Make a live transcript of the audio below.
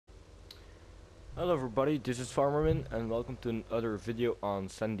Hello everybody, this is Farmerman and welcome to another video on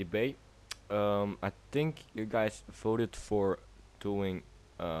Sandy Bay. I think you guys voted for doing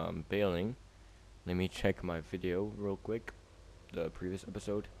baling. Let me check my video real quick, the previous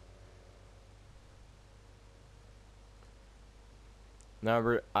episode.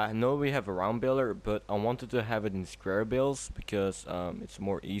 Now I know we have a round baler, but I wanted to have it in square bales because it's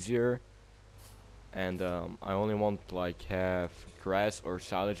more easier, and I only want like have grass or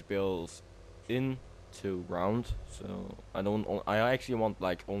silage bales in to round, so I actually want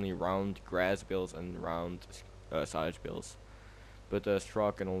like only round grass bills and round silage bills, but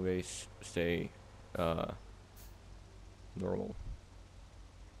straw can always stay uh, normal.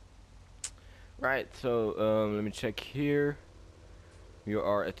 Right, so let me check here. We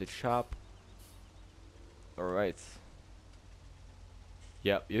are at the shop. Alright.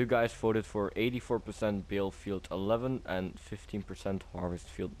 Yep, you guys voted for 84% bale field 11 and 15% harvest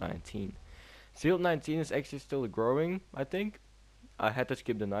field 19. Field 19 is actually still growing, I think. I had to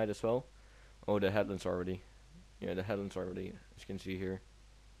skip the night as well. Oh, the headlands already. Yeah, the headlands already, as you can see here.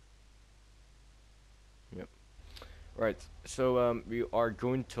 Yep. Right, so we are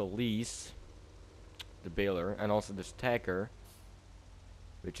going to lease the baler and also the stacker,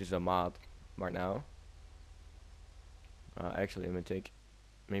 which is a mod right now. Actually, I'm gonna take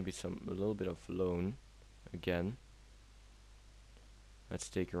maybe a little bit of loan again. Let's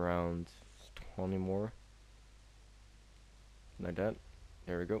take around 20 more, like that.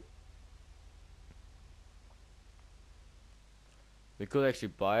 There we go. We could actually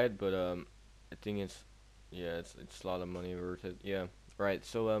buy it, but I think it's a lot of money worth it. Yeah. Right.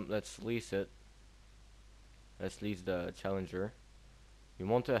 So let's lease it. Let's lease the Challenger. We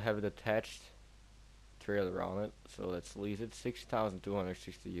want to have it attached trailer on it, so let's lease it.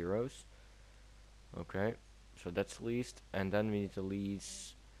 6,260 euros. Okay. So that's leased, and then we need to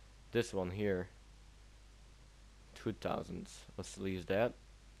lease this one here. 2,000. Let's lease that.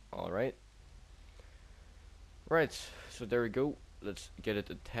 All right. Right. So there we go. Let's get it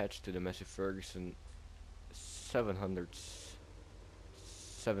attached to the Massey Ferguson 700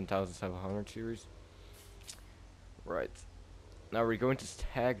 7,700 series. Right. Now we're going to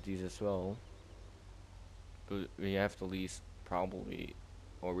tag these as well. But we have to lease probably,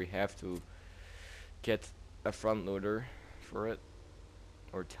 or we have to get a front loader for it,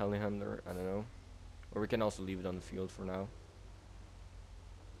 or telehandler, I don't know. Or we can also leave it on the field for now.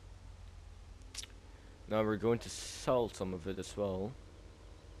 Now we're going to sell some of it as well,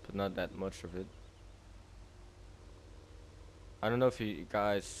 but not that much of it. I don't know if you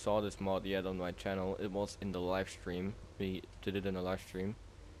guys saw this mod yet on my channel. It was in the live stream. We did it in a live stream.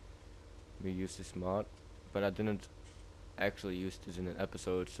 We used this mod, but I didn't actually use this in an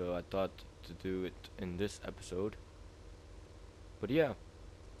episode, so I thought to do it in this episode. But yeah,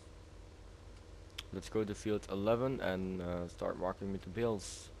 let's go to field 11 and start marking with the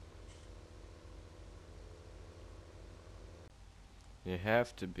bills. You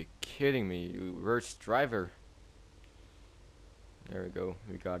have to be kidding me, you worst driver. There we go,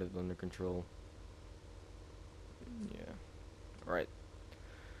 we got it under control. Yeah, right.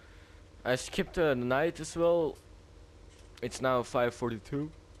 I skipped the night as well. It's now 5:42.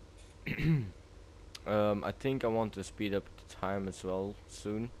 I think I want to speed up the time as well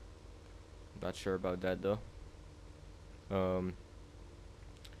soon. Not sure about that though. Um,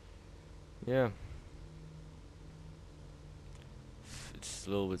 yeah, it's a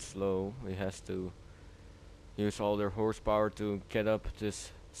little bit slow. It has to use all their horsepower to get up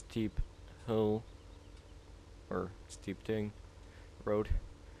this steep hill or steep thing road.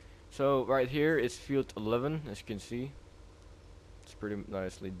 So right here is field 11, as you can see. It's pretty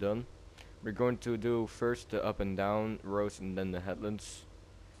nicely done. We're going to do first the up and down roads and then the headlands.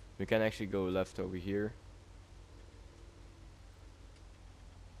 We can actually go left over here.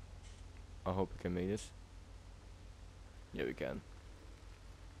 I hope we can make this. Yeah, we can.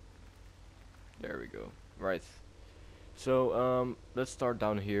 There we go. Right. So let's start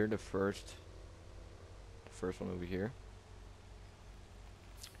down here. The first one over here.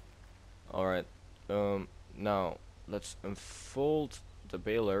 All right. Now let's unfold the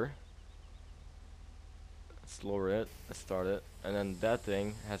baler. Let's lower it. Let's start it, and then that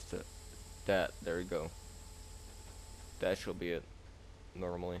thing has to. There we go. That should be it.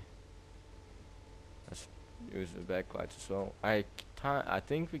 Normally. Let's use the backlights as well. I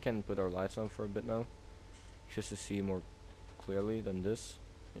think we can put our lights on for a bit now, just to see more clearly than this.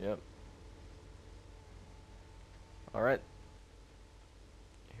 Yep. All right.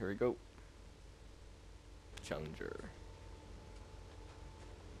 Here we go. Challenger.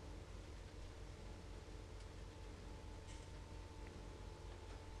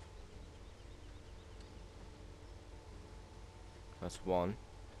 That's one.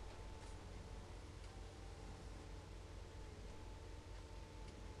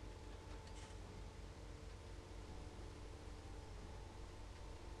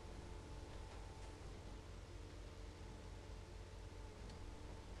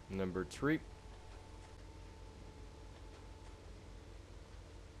 Number 3.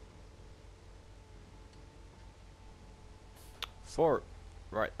 4.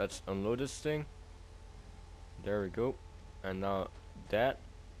 Right, let's unload this thing. There we go. And now that.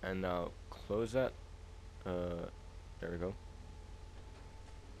 And now close that. There we go.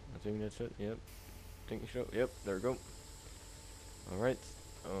 I think that's it. Yep. Think so. Yep. There we go. All right.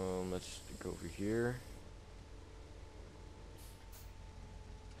 Let's go over here.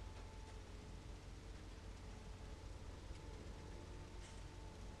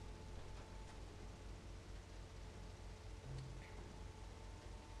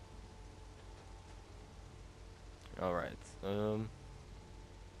 All right.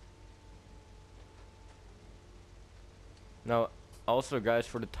 Now, also, guys,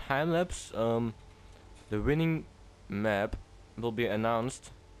 for the time lapse, the winning map will be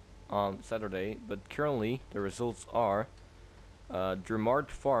announced on Saturday, but currently the results are Dramart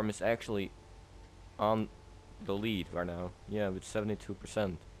Farm is actually on the lead right now. Yeah, with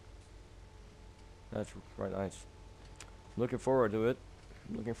 72%. That's right nice. Looking forward to it.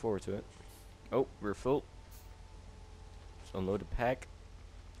 Looking forward to it. Oh, we're full. Let's unload the pack.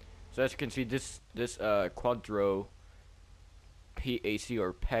 So as you can see, this Quadro PAC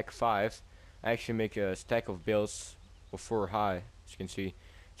or Pack 5 actually make a stack of bales of 4 high. As you can see,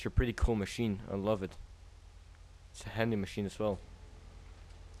 it's a pretty cool machine. I love it. It's a handy machine as well.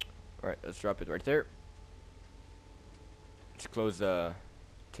 Alright, let's drop it right there. Let's close the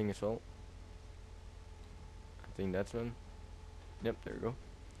thing as well. I think that's one. Yep, there we go.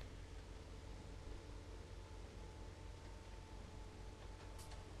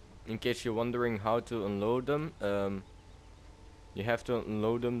 In case you're wondering how to unload them, you have to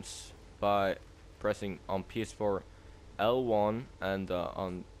unload them by pressing on PS4 L1 and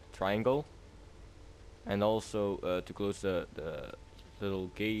on triangle, and also to close the little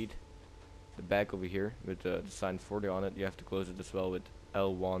gate, the back over here with the sign 40 on it, you have to close it as well with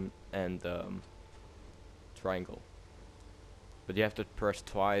L1 and triangle. But you have to press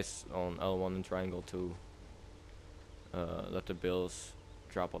twice on L1 and triangle to let the bills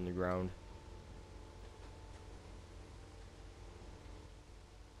drop on the ground.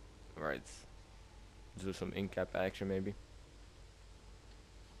 Right. Let's do some in-cap action maybe.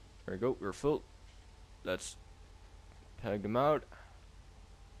 There we go, we're full. Let's peg them out.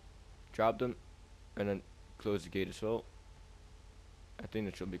 Drop them. And then close the gate as well. I think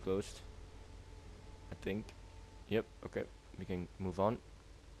it should be closed. I think. Yep, okay. We can move on.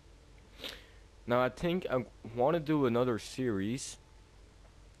 Now I think I want to do another series.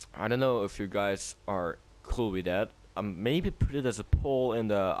 I don't know if you guys are cool with that. Maybe put it as a poll in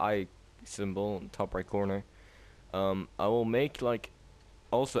the I symbol in the top right corner. I will make like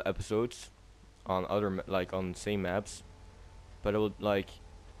also episodes on other like on same maps, but I would like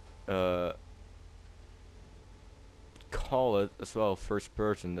call it as well first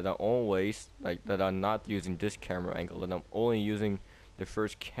person, that I always like that I'm not using this camera angle, that I'm only using the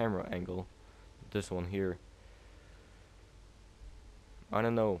first camera angle, this one here. I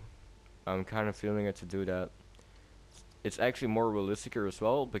don't know, I'm kind of feeling it to do that. It's actually more realistic as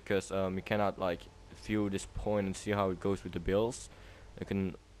well, because you cannot like view this point and see how it goes with the bills. You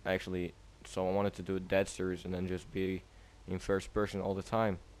can actually, so I wanted to do that series and then just be in first person all the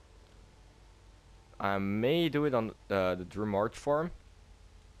time. I may do it on the Dramart farm.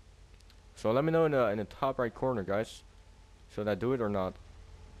 So let me know in the top right corner, guys. Should I do it or not?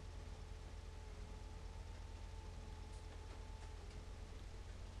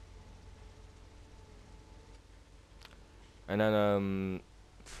 And then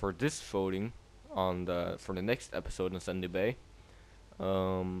for this voting on for the next episode on Sunday Bay,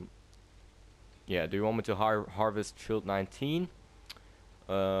 yeah, do you want me to harvest field 19?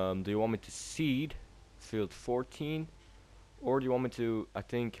 Do you want me to seed field 14, or do you want me to, I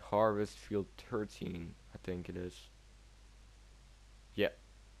think, harvest field 13? I think it is. Yeah.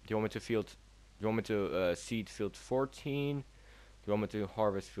 Do you want me to seed field 14? Do you want me to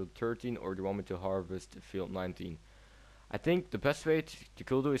harvest field 13, or do you want me to harvest field 19? I think the best way to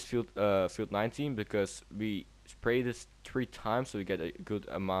kill do is field 19, because we spray this 3 times, so we get a good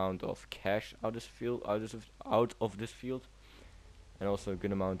amount of cash out this field, out of this field, and also a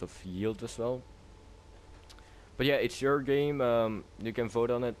good amount of yield as well. But yeah, it's your game. You can vote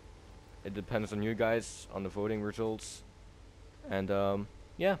on it. It depends on you guys, on the voting results. And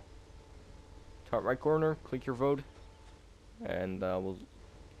yeah, top right corner, click your vote. and we'll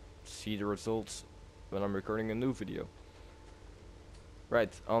see the results when I'm recording a new video.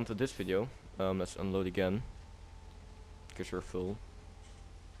 Right, on to this video. Let's unload again, because we're full.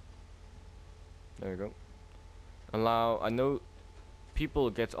 There we go. Allow, I know people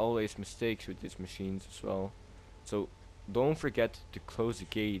get always mistakes with these machines as well, so don't forget to close the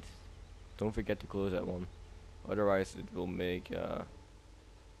gate. Don't forget to close that one, otherwise it will make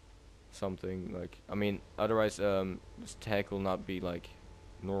something like, I mean, otherwise this tag will not be like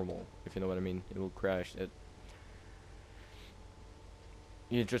normal, if you know what I mean. It will crash.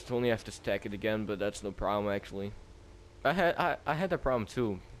 You just only have to stack it again, but that's no problem actually. I had that problem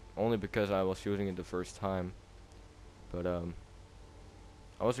too, only because I was using it the first time, but I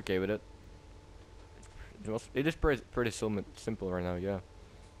was okay with it. It is pretty simple right now, yeah.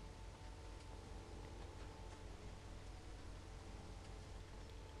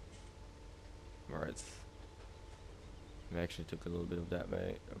 Alright. I actually took a little bit of that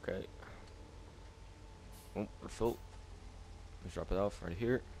way. Okay. Oh, we're full. Let's drop it off right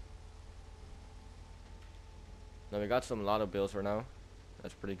here. Now we got a lot of bills right now.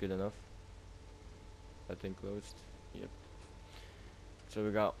 That's pretty good enough. That thing closed. Yep. So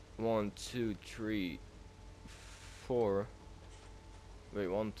we got 1, 2, 3, 4. Wait,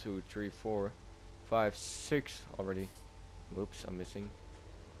 1, 2, 3, 4, 5, 6 already. Whoops, I'm missing.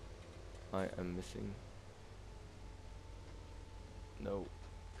 I am missing. No.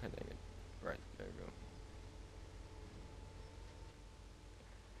 God dang it. Right, there we go.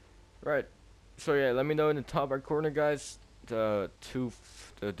 Right. So yeah, let me know in the top right corner, guys. The two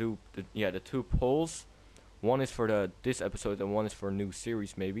polls. One is for this episode and one is for a new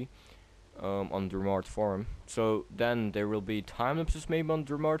series maybe. On Drumart Farm. So then there will be time lapses maybe on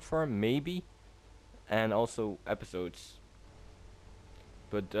Drumart Farm, maybe, and also episodes.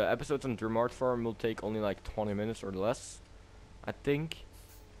 But episodes on Drumart Farm will take only like 20 minutes or less, I think.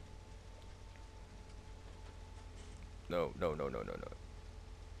 No.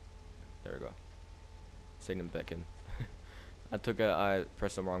 There we go. Send them back in. I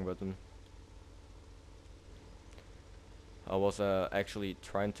pressed the wrong button. I was actually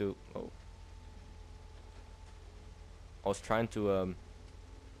trying to. Oh. I was trying to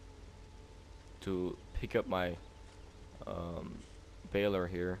pick up my baler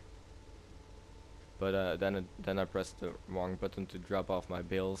here, but then I pressed the wrong button to drop off my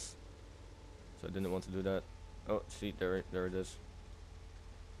bales, so I didn't want to do that. Oh, see, there it is.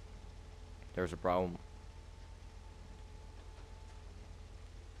 There's a problem.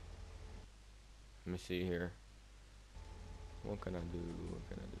 Let me see here. What can I do?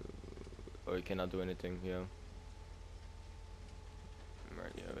 Oh, you cannot do anything. Yeah.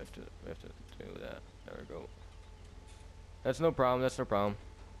 Right. Yeah, we have to do that. There we go. That's no problem.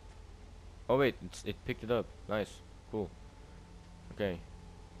 Oh wait, it picked it up. Nice. Cool. Okay.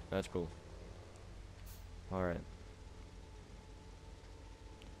 That's cool. Alright.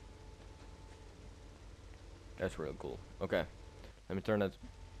 That's real cool. Okay. Let me turn that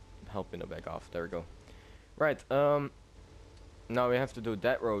help in the back off. There we go. Right, now we have to do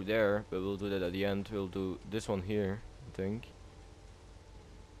that row there, but we'll do that at the end. We'll do this one here, I think.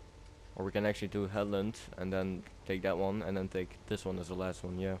 Or we can actually do Headland and then take that one and then take this one as the last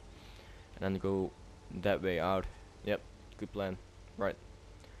one, yeah. And then go that way out. Yep, good plan. Right.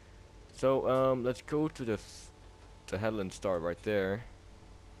 So let's go to the Headland start right there.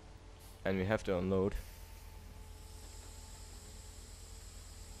 And we have to unload.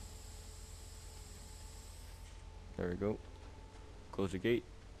 There we go. Close the gate.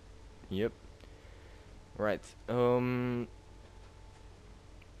 Yep. Right.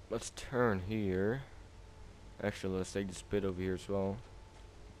 Let's turn here. Actually, let's take this bit over here as well.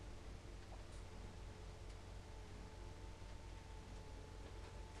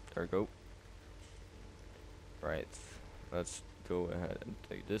 There we go. Right. Let's go ahead and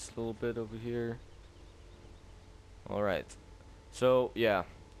take this little bit over here. Alright. So, yeah.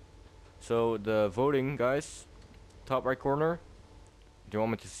 So, the voting, guys. Top right corner. Do you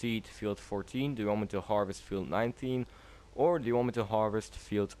want me to seed field 14? Do you want me to harvest field 19? Or do you want me to harvest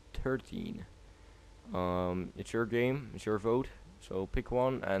field 13? It's your game, it's your vote, so pick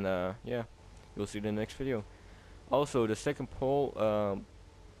one, and yeah, you'll see the next video. Also, the second poll,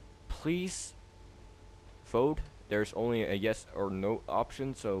 please vote. There's only a yes or no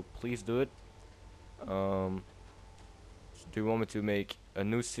option, so please do it. So do you want me to make a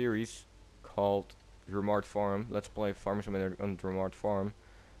new series called Drumart Farm? Let's play Farm Simulator on Drumart Farm,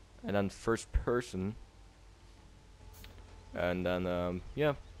 and then first person. And then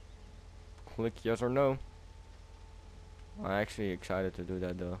yeah, click yes or no. I'm actually excited to do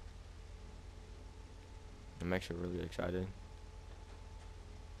that though. I'm actually really excited.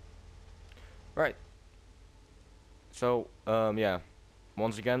 Right. So yeah.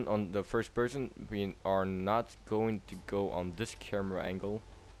 Once again, on the first person, we are not going to go on this camera angle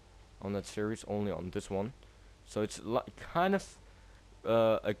on that series, only on this one. So it's kind of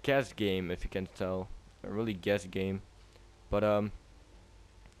a guess game, if you can tell, a really guess game. But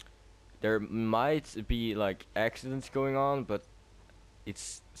there might be like accidents going on, but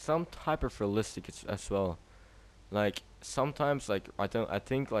it's some type of realistic as well. Like sometimes, like I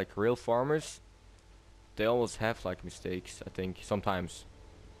think like real farmers, they always have like mistakes. I think sometimes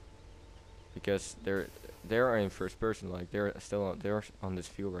because they're in first person, like they're on this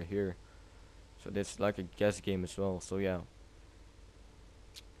field right here. So it's like a guess game as well. So yeah.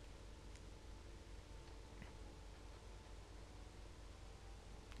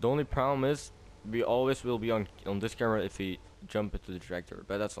 The only problem is we always will be on this camera if we jump into the tractor,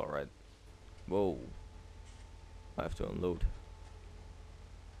 but that's alright. Whoa. I have to unload.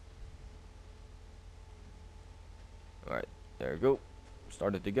 Alright, there we go.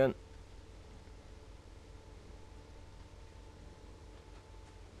 Start it again.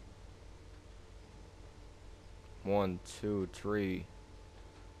 One, two, three,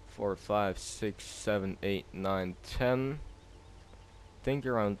 4, 5, 6, 7, 8, 9, 10. Think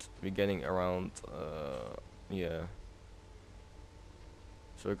around we're getting around yeah.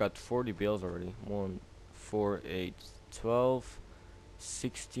 So we got 40 bales already. 1, 4, 8, 12,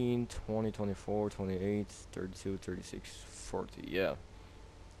 16, 20, 24, 28, 32, 36, 40. Yeah.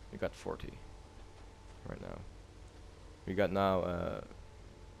 We got 40 right now. We got now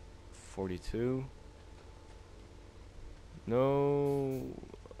 42. No.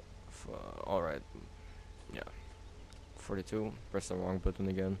 Alright. Yeah. 42. Press the wrong button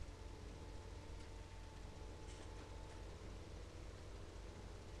again.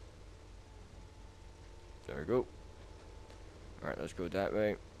 There we go. Alright, let's go that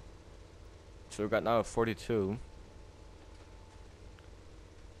way. So we got now 42.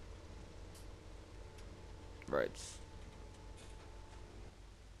 Right.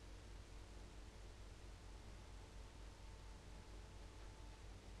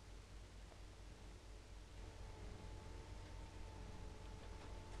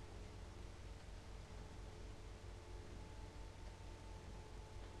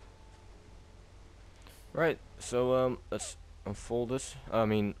 Right. So let's unfold this. I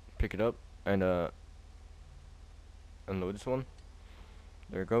mean, pick it up and unload this one.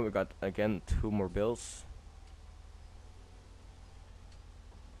 There we go. We got again 2 more bills.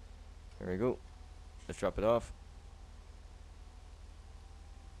 There we go. Let's drop it off.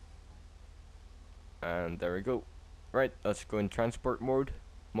 And there we go. Right, let's go in transport mode.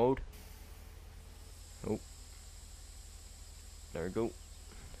 Oh, there we go.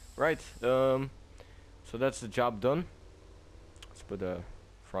 Right, so that's the job done. Let's put the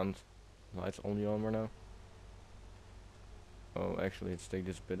front lights only on right now. Oh, actually, let's take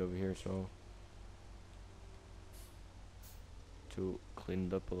this bit over here so to clean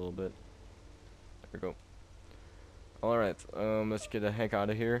it up a little bit. There we go. Alright, let's get the heck out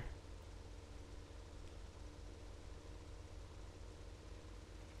of here.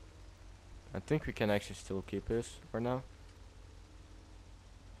 I think we can actually still keep this for now.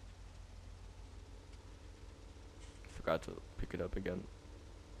 Forgot to pick it up again.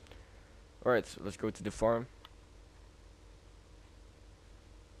 Alright, so let's go to the farm.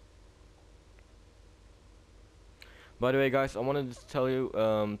 By the way, guys, I wanted to tell you,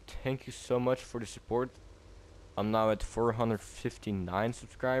 thank you so much for the support. I'm now at 459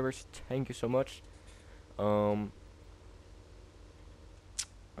 subscribers. Thank you so much. I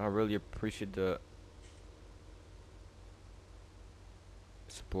really appreciate the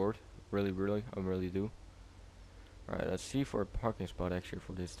support. Really, I really do. Alright, let's see for a parking spot actually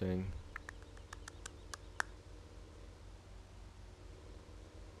for this thing.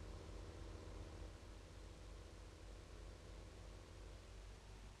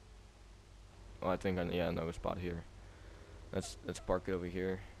 Oh, I think yeah, I know a spot here. Let's park it over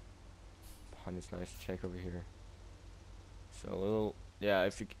here. Behind this nice check over here. So a little, yeah.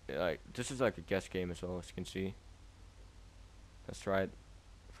 If you like, this is like a guess game as well, as you can see. Let's try it,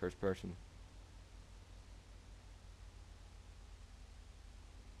 first person.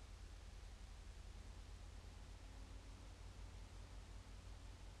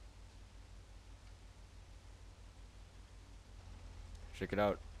 Check it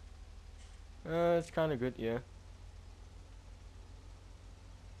out. It's kind of good, yeah.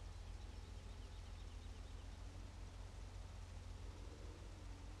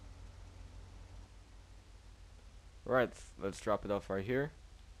 Right, let's drop it off right here.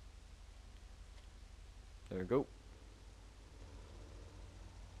 There we go.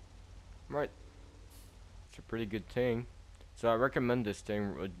 Right. It's a pretty good thing. So I recommend this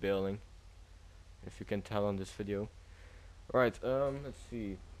thing with building, if you can tell on this video. Alright, let's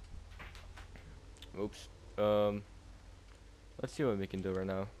see. Oops. Let's see what we can do right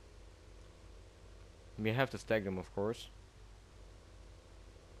now. We have to stack them, of course.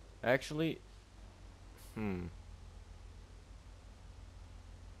 Actually,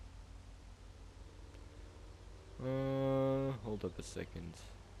 hold up a second.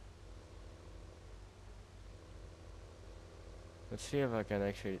 Let's see if I can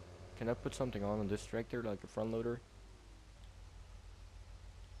actually. Can I put something on this tractor, like a front loader?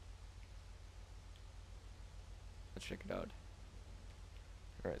 Let's check it out.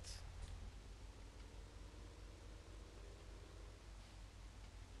 Right.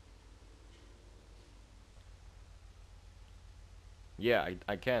 Yeah,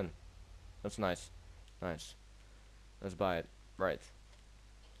 I can. That's nice. Nice. Let's buy it. Right.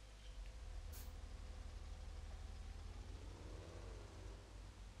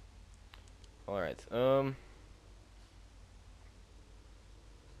 Alright.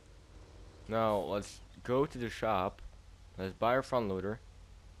 Now let's go to the shop. Let's buy our front loader.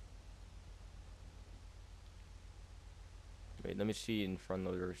 Wait, let me see in front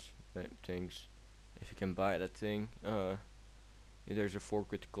loaders things. If you can buy that thing. Yeah, there's a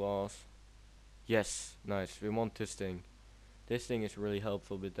fork with claws. Yes, nice. We want this thing. This thing is really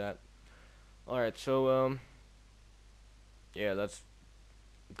helpful with that. Alright, so yeah, let's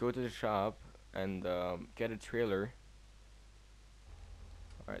go to the shop and get a trailer.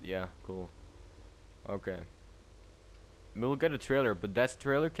 Alright, yeah, cool. Okay. We'll get a trailer, but that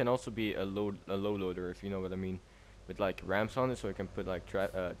trailer can also be a low loader, if you know what I mean. With like ramps on it, so I can put like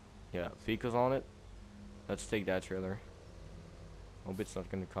yeah, vehicles on it. Let's take that trailer. Hope it's not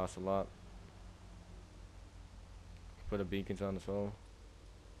gonna cost a lot. Put the beacons on as well.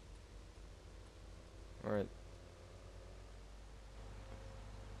 Alright.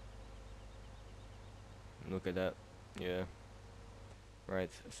 Look at that. Yeah.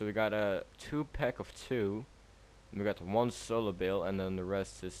 Right. So we got a 2-pack of 2. We got 1 solo bale, and then the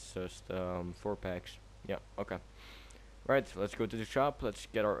rest is just 4 packs. Yeah. Okay. Right. Let's go to the shop. Let's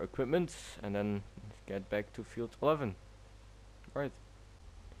get our equipment, and then get back to field 11. Right.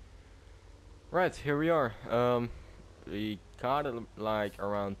 Right. Here we are. We got like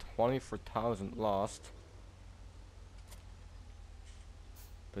around 24,000 lost.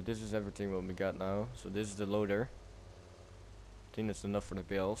 But this is everything what we got now. So this is the loader. I think that's enough for the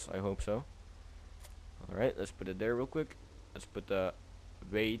bales. I hope so. Alright, let's put it there real quick. Let's put the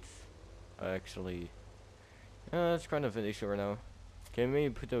weight. Actually, that's kind of an issue right now. Can we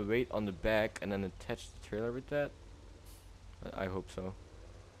put the weight on the back and then attach the trailer with that? I hope so.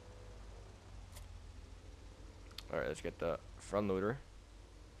 Alright, let's get the front loader.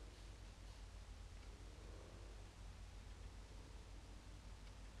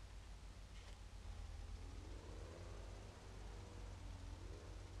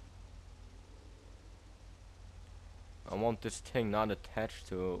 I want this thing not attached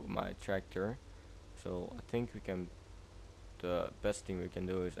to my tractor, so I think we can. The best thing we can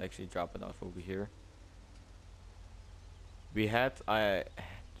do is actually drop it off over here. We had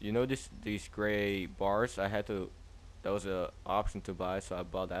you know these gray bars. I had to. That was a option to buy, so I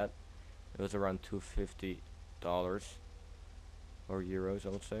bought that. It was around $250 or euros, I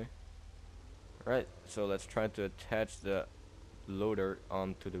would say. Right, so let's try to attach the loader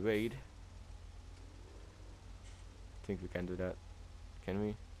onto the weight. I think we can do that. Can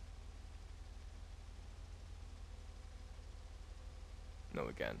we? No,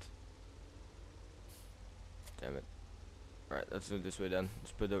 we can't. Damn it. Alright, let's do it this way then.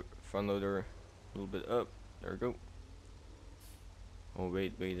 Let's put the front loader a little bit up. There we go. Oh,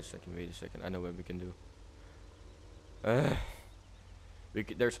 wait a second. I know what we can do.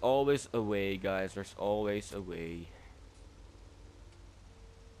 There's always a way, guys. There's always a way.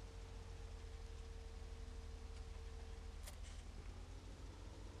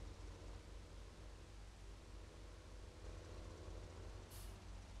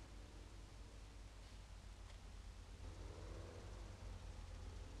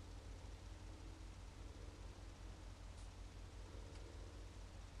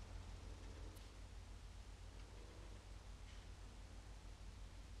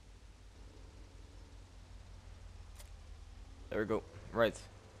 There we go. Right.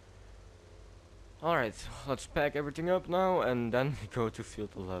 Alright, let's pack everything up now and then go to field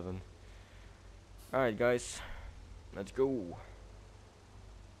 11. Alright, guys. Let's go.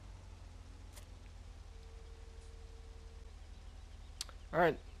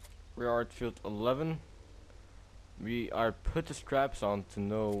 Alright, we are at field 11. We are put the straps on to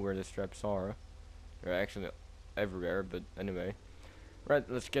know where the straps are. They're actually everywhere, but anyway. Right,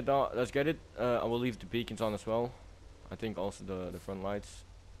 let's get on. Let's get it. I will leave the beacons on as well. I think also the front lights.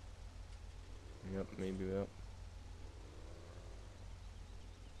 Yep, maybe yep.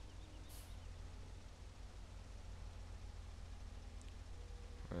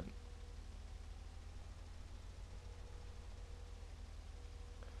 Right.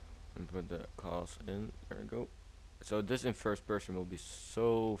 And put the calls in. There we go. So this in first person will be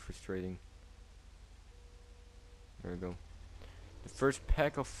so frustrating. There we go. The first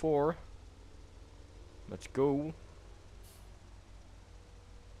pack of 4. Let's go.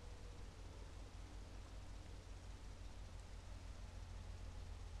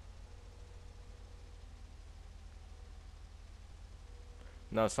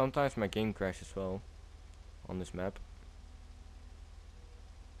 Now sometimes my game crashes as well on this map.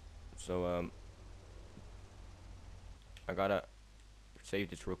 So I gotta save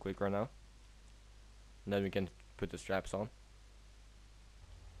this real quick right now. And then we can put the straps on.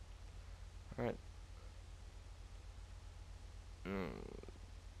 Alright.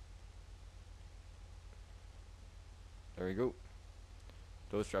 There we go.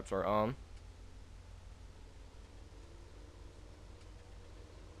 Those straps are on.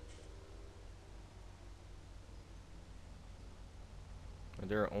 And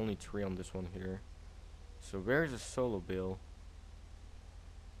there are only 3 on this one here. So where's the solo bill?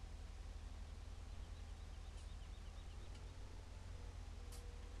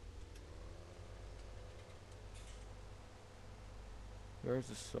 Where's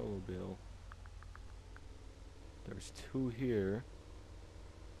the solo bill? There's 2 here.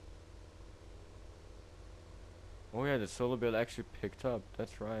 Oh yeah, the solo bill actually picked up.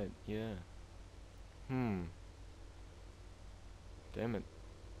 That's right, yeah. Damn it.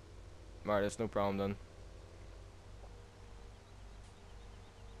 Alright, that's no problem then.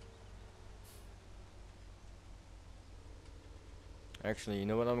 Actually, you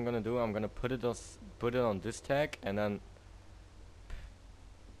know what I'm gonna do? I'm gonna put it on this tag and then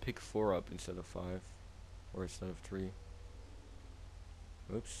pick 4 up instead of 5. Or instead of 3.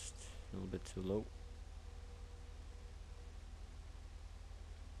 Oops, a little bit too low.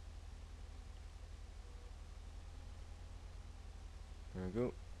 There we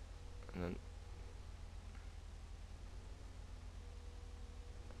go. And then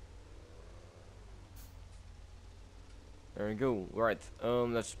there we go. Right.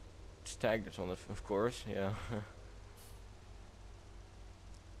 Let's tag this one, of course. Yeah.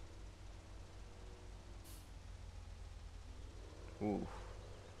 Ooh.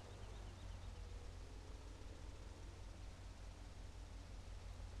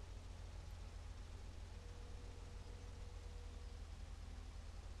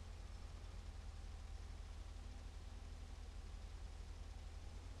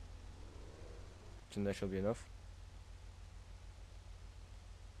 So that should be enough.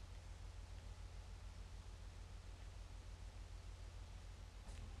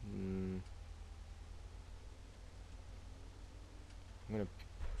 I'm gonna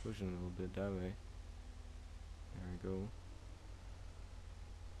push it a little bit that way. There we go.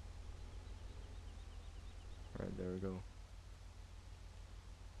 Right, there we go.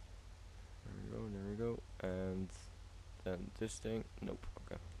 There we go, there we go. And then this thing. Nope,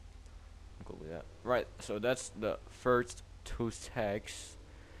 okay. I'm cool with that. Right, so that's the first 2 tags.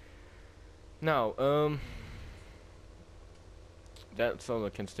 Now, that solo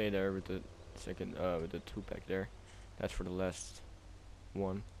can stay there with the second, with the 2 pack there. That's for the last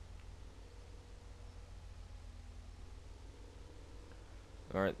one.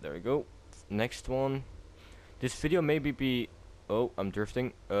 Alright, there we go. Next one. This video maybe be... Oh, I'm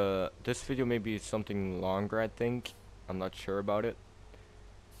drifting. This video may be something longer, I think. I'm not sure about it.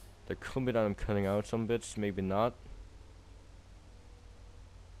 There could be that I'm cutting out some bits, maybe not.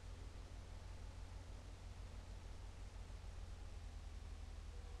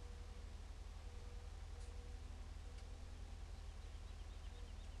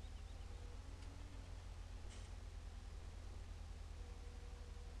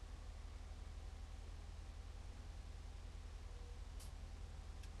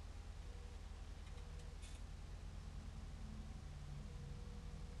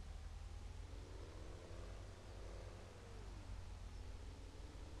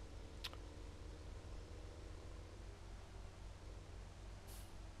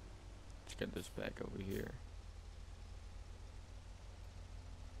 Let's get this back over here.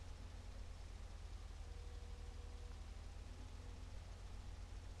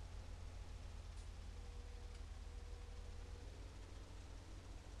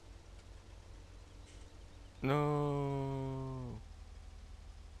 No,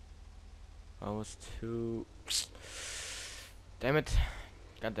 I was too. Damn it!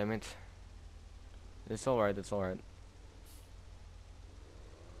 God damn it! It's alright. It's alright.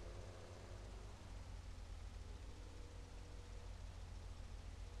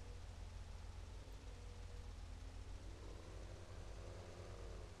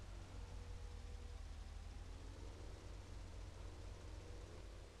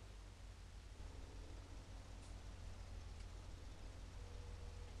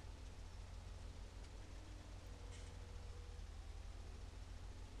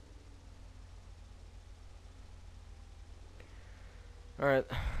 Alright,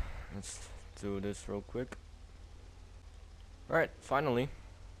 let's do this real quick. Alright, finally,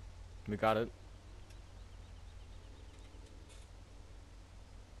 we got it.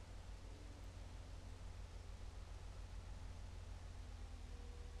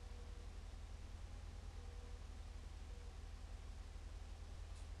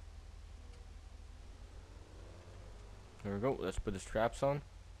 There we go. Let's put the straps on.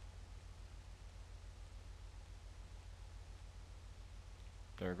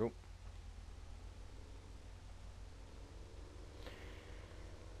 There we go.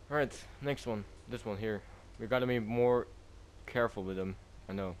 Alright, next one. This one here. We gotta be more careful with them.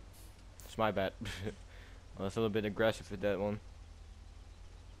 I know. It's my bad. I was a little bit aggressive with that one.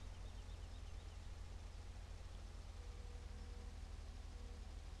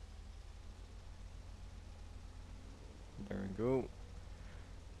 There we go.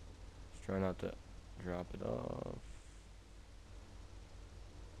 Let's try not to drop it off.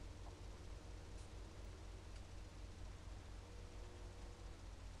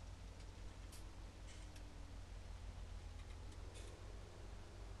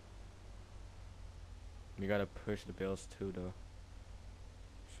 We gotta push the bales too though.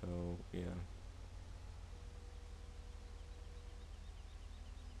 So yeah.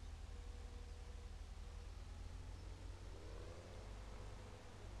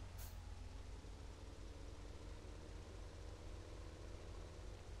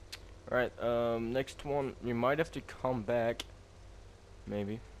 Alright, next one we might have to come back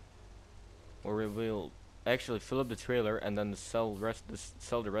maybe. Or we will actually fill up the trailer and then sell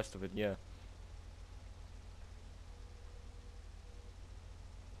the rest of it, yeah.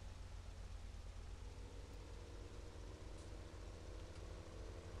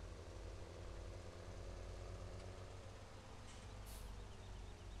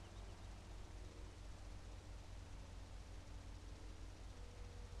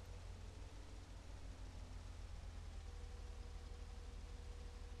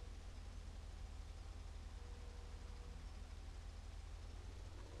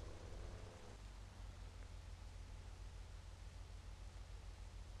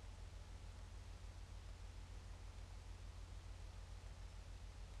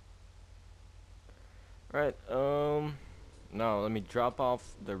 Right, now let me drop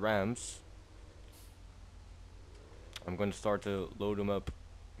off the ramps. I'm going to start to load them up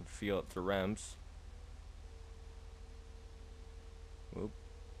and fill up the ramps. Whoop.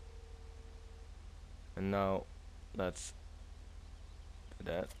 And now let's do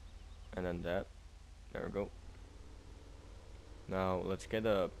that and then that. There we go. Now let's get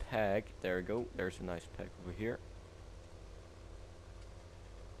a pack. There we go. There's a nice pack over here.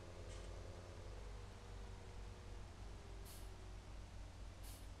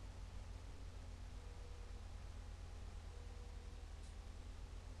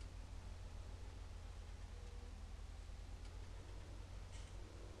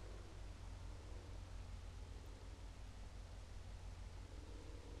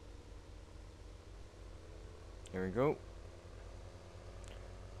 There we go.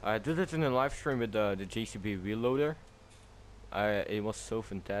 I did it in a live stream with the JCB reloader. It was so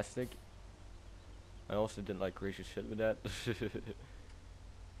fantastic. I also did like crazy shit with that.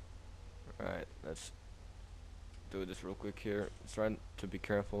 Alright, let's do this real quick here. Let's try to be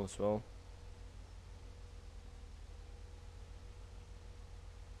careful as well.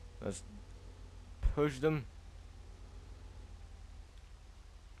 Let's push them.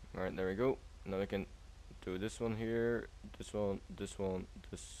 Alright, there we go. Now we can do this one here, this one, this one,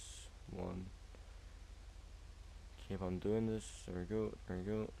 this one. Keep on doing this. There we go, there we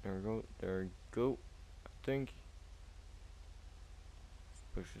go, there we go, there we go. I think. Let's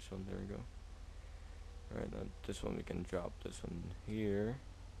push this one, there we go. Alright, now this one we can drop this one here.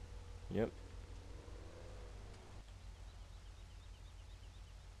 Yep.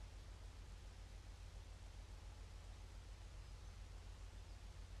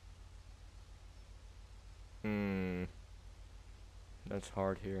 That's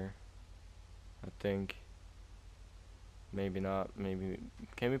hard here, I think. Maybe not. Maybe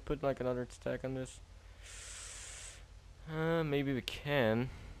can we put like another stack on this? Maybe we can.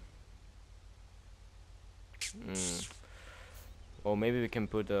 Well, maybe we can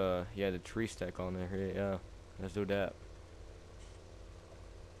put yeah, the 3 stack on there. Yeah, let's do that.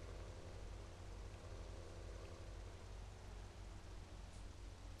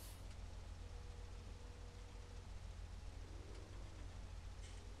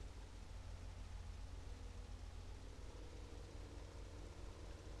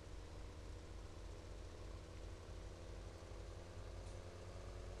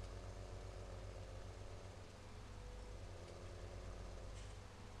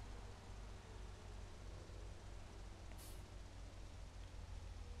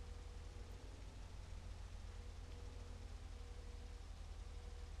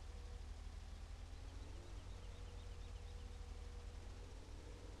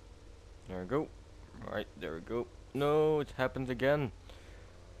 There we go. Alright, there we go. No, it happened again.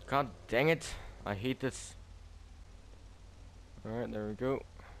 God dang it. I hate this. Alright, there we go.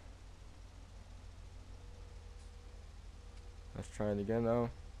 Let's try it again now.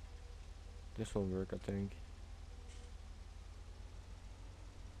 This will work, I think.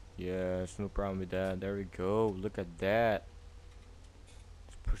 Yes, no problem with that. There we go. Look at that.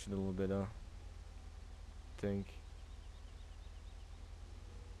 Let's push it a little bit, I think.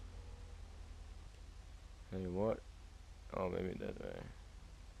 Tell you what. Oh, maybe that way.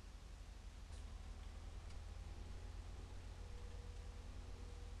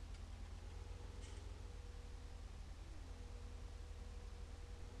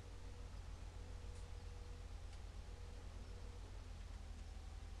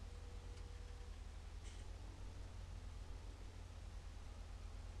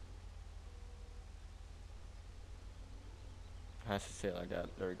 Has to say it like that.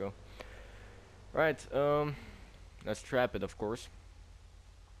 There we go. Right, let's trap it, of course.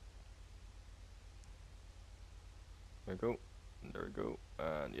 There we go. There we go.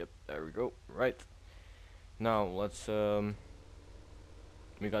 And yep, there we go. Right. Now let's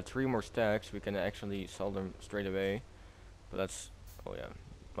we got 3 more stacks. We can actually sell them straight away. But that's, oh yeah.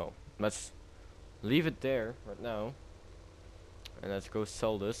 Well, let's leave it there right now. And let's go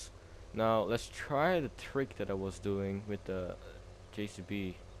sell this. Now let's try the trick that I was doing with the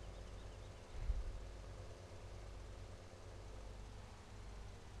JCB.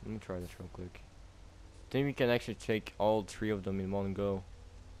 Let me try this real quick. I think we can actually take all 3 of them in one go.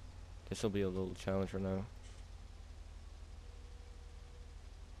 This will be a little challenge right now.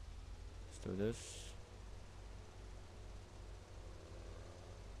 Let's do this.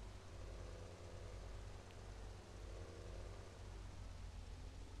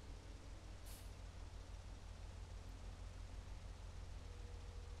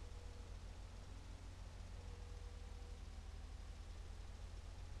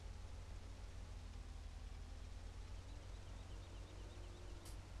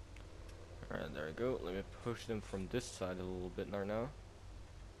 Alright, there we go. Let me push them from this side a little bit right now.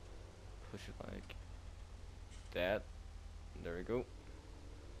 Push it like that. There we go.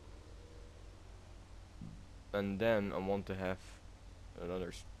 And then I want to have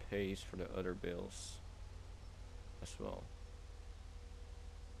another space for the other bales as well.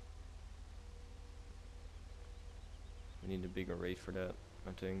 We need a bigger rate for that,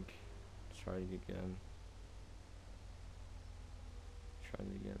 I think. Let's try it again. Try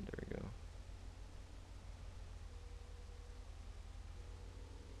it again. There we go.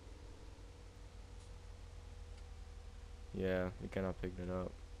 Yeah, we cannot pick that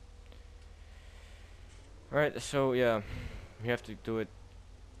up. Alright, so yeah, we have to do it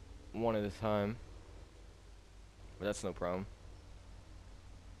one at a time. But that's no problem.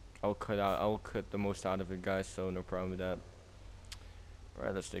 I'll cut the most out of it, guys, so no problem with that.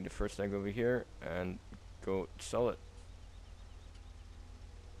 Alright, let's take the first egg over here and go sell it.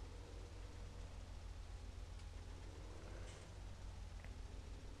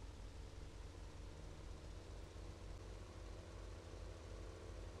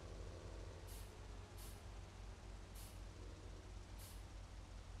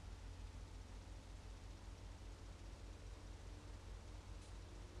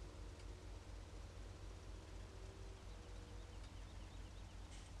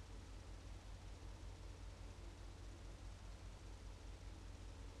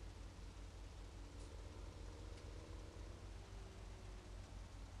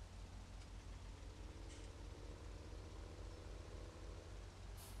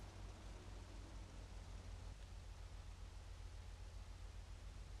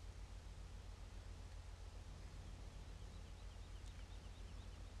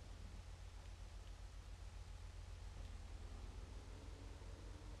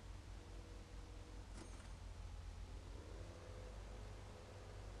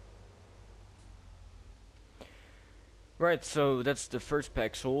 Right, so that's the first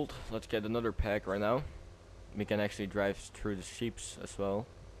pack sold. Let's get another pack right now. We can actually drive through the sheeps as well,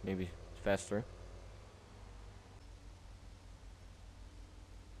 maybe faster.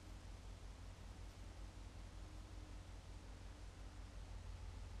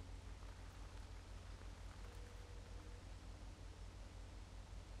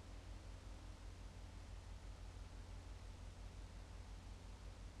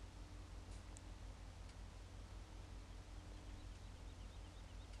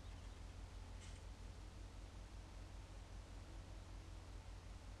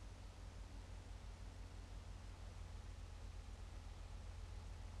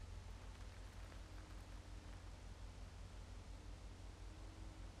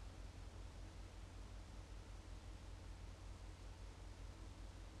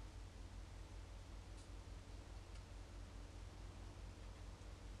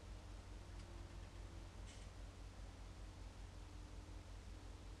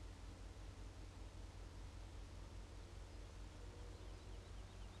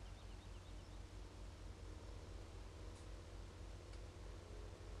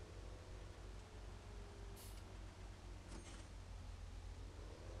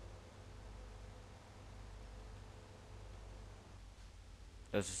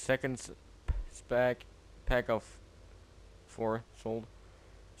 There's a second pack of 4 sold.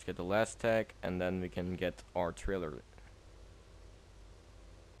 Let's get the last tag and then we can get our trailer.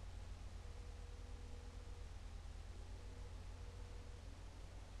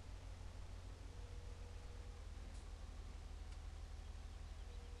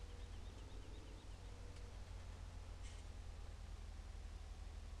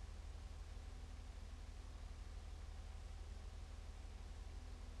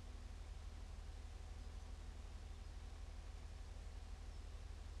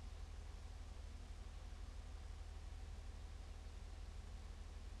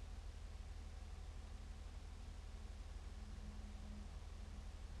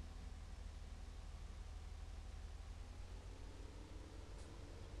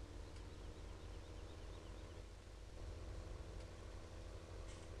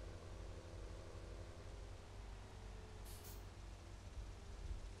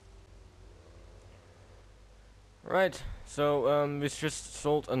 Right, so we just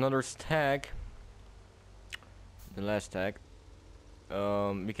sold another tag. The last tag.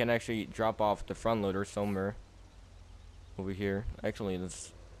 We can actually drop off the front loader somewhere over here. Actually,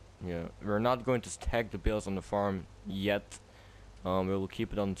 that's, yeah, we're not going to tag the bales on the farm yet. We will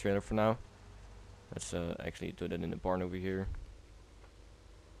keep it on the trailer for now. Let's actually do that in the barn over here.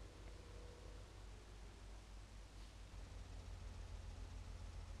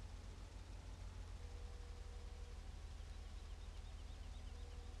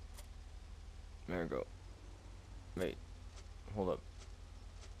 There we go. Wait, hold up.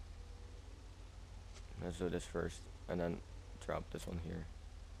 Let's do this first, and then drop this one here.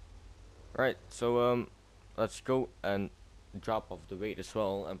 Right, so let's go and drop off the weight as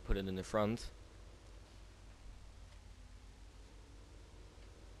well and put it in the front.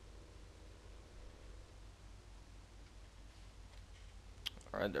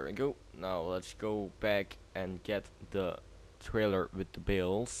 Alright, there we go. Now let's go back and get the trailer with the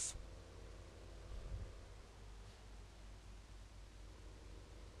bales.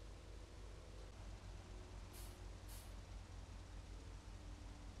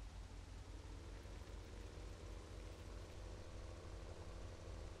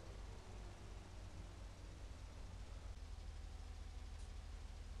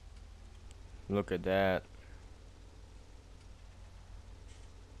 Look at that.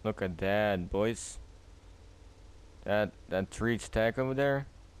 Look at that, boys. That tree stack over there.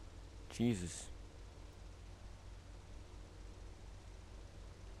 Jesus.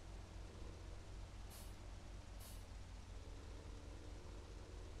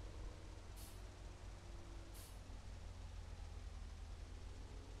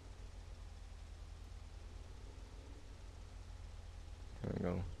 There we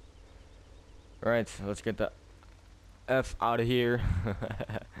go. Alright, let's get the F out of here.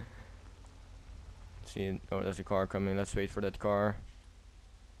 See, oh, there's a car coming. Let's wait for that car.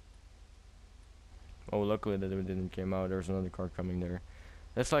 Oh, luckily that it didn't came out. There's another car coming there.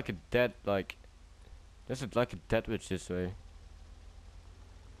 That's like a dead, like, this is like a dead witch this way.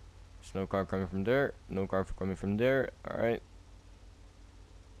 There's no car coming from there. No car coming from there. Alright.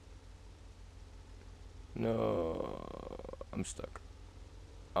 No, I'm stuck.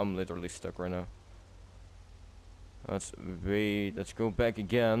 I'm literally stuck right now. Let's wait. Let's go back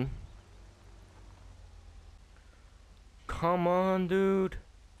again. Come on, dude.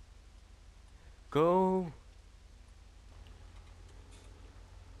 Go.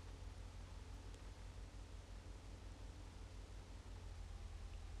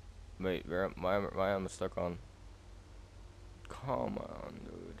 Wait, why am I stuck on? Come on,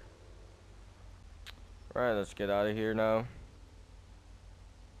 dude. Right, let's get out of here now.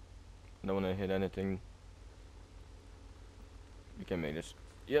 Don't wanna hit anything. We can make this.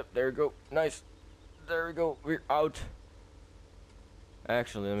 Yep, there we go. Nice. There we go. We're out.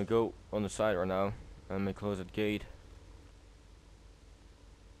 Actually, let me go on the side right now. Let me close that gate.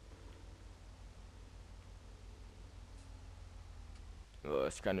 Oh,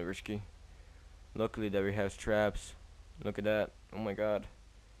 it's kind of risky. Luckily that we have traps. Look at that. Oh my god.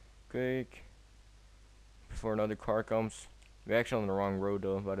 Quick. Before another car comes. We're actually on the wrong road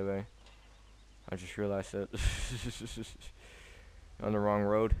though, by the way. I just realized that. On the wrong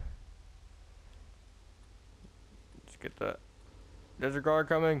road. Let's get that. There's a car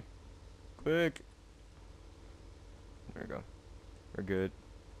coming. Quick. There we go. We're good.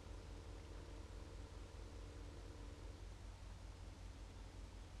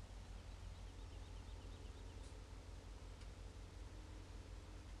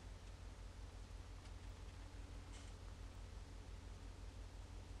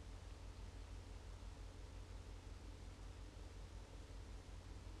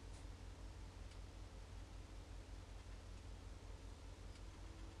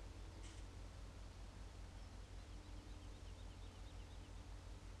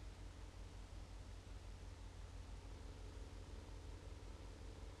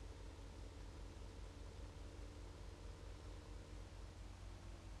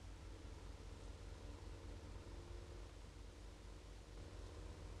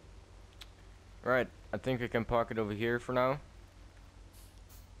 Right, I think we can park it over here for now.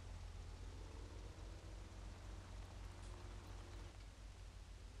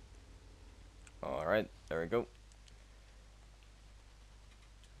 Alright, there we go.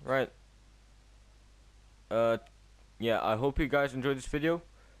 Right. Yeah, I hope you guys enjoyed this video.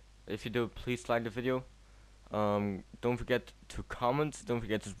 If you do, please like the video. Don't forget to comment, don't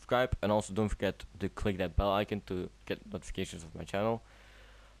forget to subscribe, and also don't forget to click that bell icon to get notifications of my channel.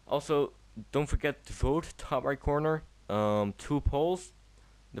 Also, don't forget to vote, top right corner. 2 polls.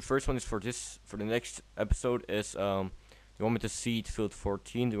 The first one is for the next episode is, do you want me to seed field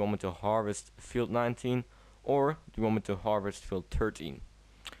 14, do you want me to harvest field 19, or do you want me to harvest field 13?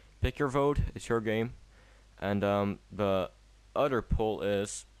 Pick your vote, it's your game. And the other poll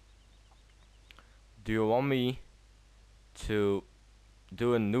is, do you want me to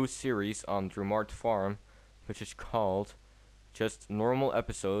do a new series on Drumart Farm, which is called just normal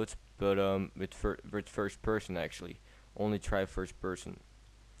episodes, but with first person actually. Only try first person.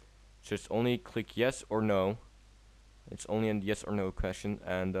 Just only click yes or no. It's only a yes or no question,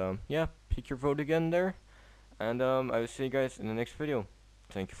 and yeah, pick your vote again there. And I will see you guys in the next video.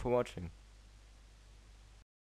 Thank you for watching.